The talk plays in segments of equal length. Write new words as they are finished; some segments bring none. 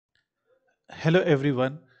Hello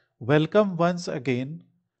everyone, welcome once again.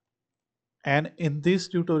 And in this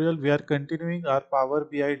tutorial, we are continuing our Power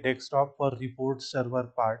BI desktop for report server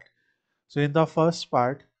part. So, in the first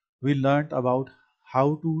part, we learned about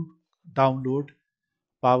how to download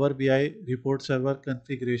Power BI report server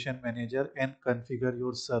configuration manager and configure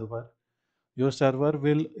your server. Your server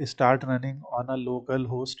will start running on a local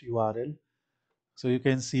host URL. So, you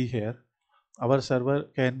can see here our server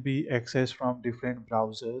can be accessed from different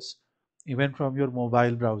browsers, even from your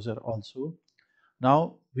mobile browser also.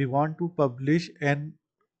 Now we want to publish and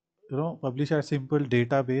publish a simple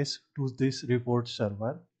database to this report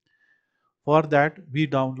server. For that we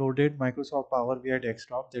downloaded Microsoft Power BI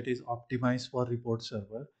desktop that is optimized for report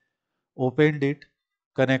server, opened it,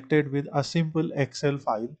 connected with a simple Excel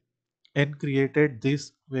file, and created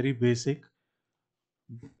this very basic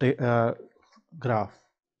uh, graph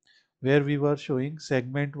where we were showing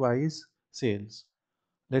segment wise sales.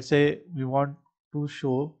 Let's say we want to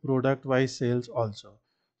show product wise sales also.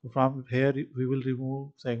 So from here we will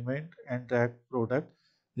remove segment and drag product.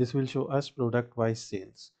 This will show us product wise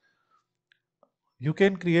sales. You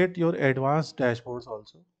can create your advanced dashboards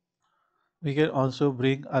also. We can also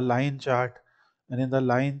bring a line chart, and in the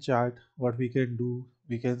line chart what we can do,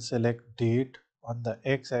 we can select date on the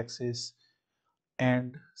x axis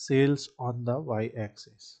and sales on the y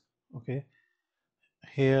axis. Okay,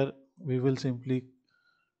 here we will simply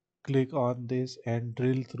click on this and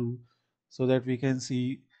drill through so that we can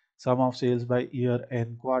see sum of sales by year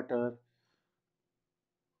and quarter.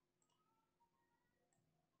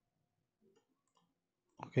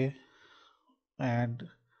 Okay, and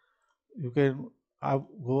you can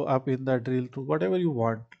go up in the drill through whatever you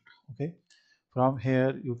want. Okay, from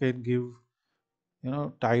here you can give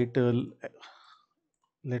title.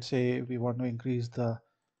 Let's say we want to increase the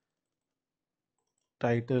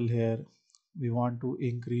title here. We want to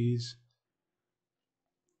increase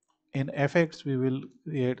in effects, we will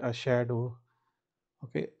create a shadow.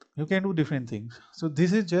 Okay, you can do different things. So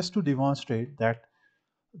this is just to demonstrate that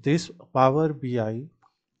this Power BI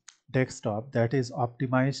desktop that is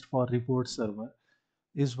optimized for report server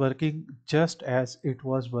is working just as it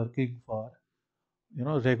was working for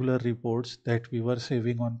regular reports that we were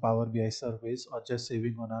saving on Power BI service or just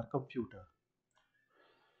saving on our computer.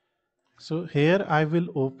 So here I will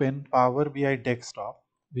open Power BI desktop,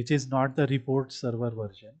 which is not the report server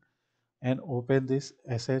version, and open this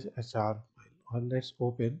SHR file, or let's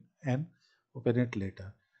open it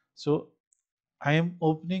later. So I am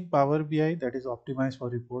opening Power BI that is optimized for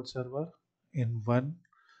report server in one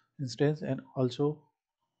instance, and also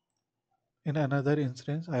in another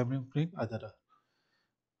instance I am opening other.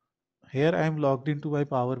 Here I am logged into my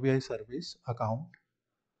Power BI service account,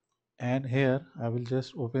 and here I will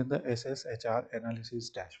just open the SSHR analysis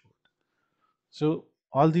dashboard. So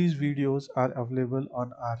all these videos are available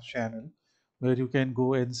on our channel where you can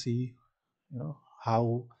go and see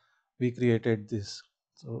how we created this.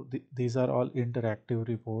 So these are all interactive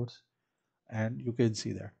reports and you can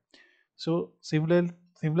see that. So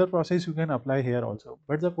similar process you can apply here also.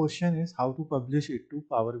 But the question is how to publish it to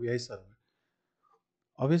Power BI server.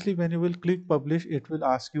 Obviously, when you will click publish, it will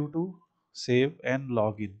ask you to save and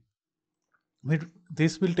log in.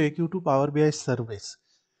 This will take you to Power BI service,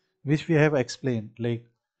 which we have explained, like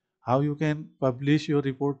how you can publish your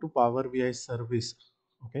report to Power BI service.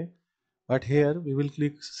 Okay, but here we will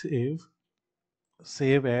click save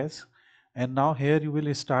as, and now here you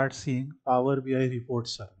will start seeing Power BI report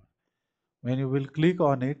server. When you will click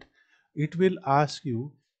on it, it will ask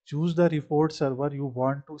you choose the report server you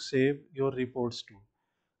want to save your reports to,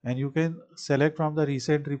 and you can select from the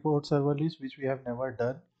recent report server list, which we have never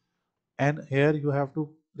done, and here you have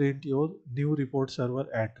to print your new report server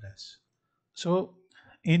address. So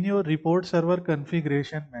in your report server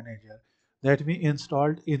configuration manager that we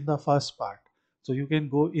installed in the first part, so you can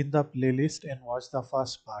go in the playlist and watch the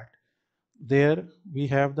first part. There we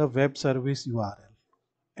have the web service URL,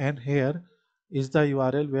 and here is the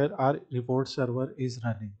URL where our report server is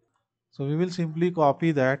running. So we will simply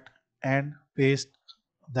copy that and paste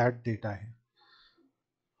that data here.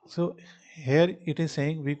 So here it is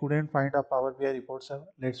saying we couldn't find a Power BI report server.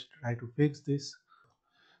 Let's try to fix this.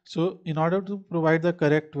 So in order to provide the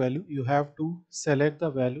correct value, you have to select the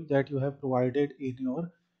value that you have provided in your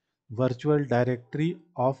virtual directory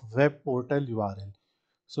of web portal URL.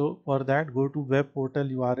 So for that, go to web portal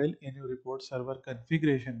URL in your report server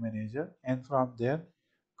configuration manager, and from there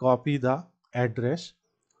copy the address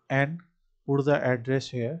and put the address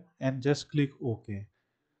here and just click OK.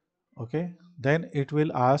 Okay, then it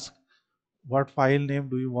will ask what file name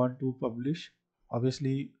do you want to publish.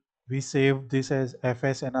 Obviously we saved this as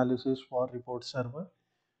FS analysis for report server,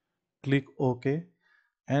 click OK,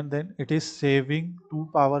 and then it is saving to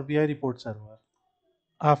Power BI report server.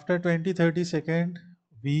 After 20-30 seconds,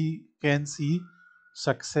 we can see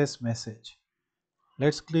success message.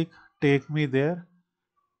 Let's click take me there,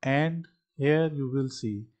 and here you will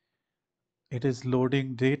see it is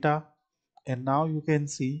loading data, and now you can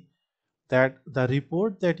see that the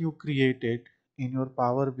report that you created in your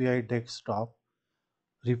Power BI desktop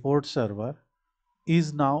report server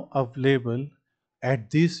is now available at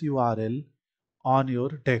this URL on your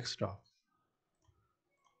desktop.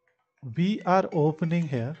 We are opening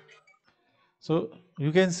here, so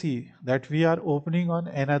you can see that we are opening on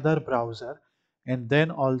another browser, and then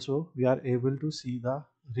also we are able to see the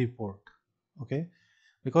report. Okay,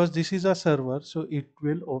 because this is a server, so it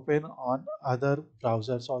will open on other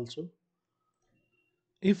browsers also.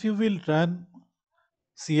 If you will run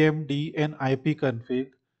cmd and ipconfig,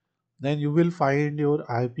 then you will find your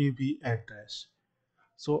IPv address.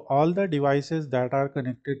 So all the devices that are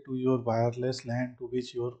connected to your wireless LAN to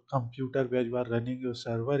which your computer where you are running your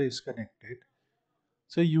server is connected,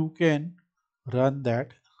 so you can run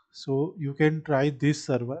that. So you can try this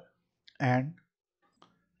server, and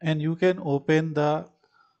you can open the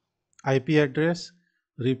IP address,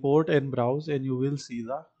 report and browse, and you will see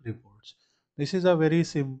the reports. This is a very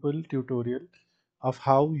simple tutorial of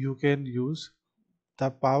how you can use the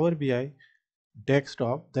Power BI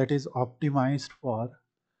desktop that is optimized for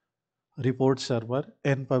report server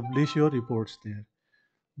and publish your reports there.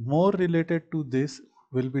 More related to this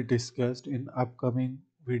will be discussed in upcoming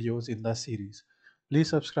videos in the series. Please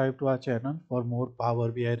subscribe to our channel for more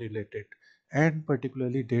Power BI related and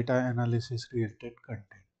particularly data analysis related content.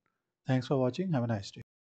 Thanks for watching. Have a nice day.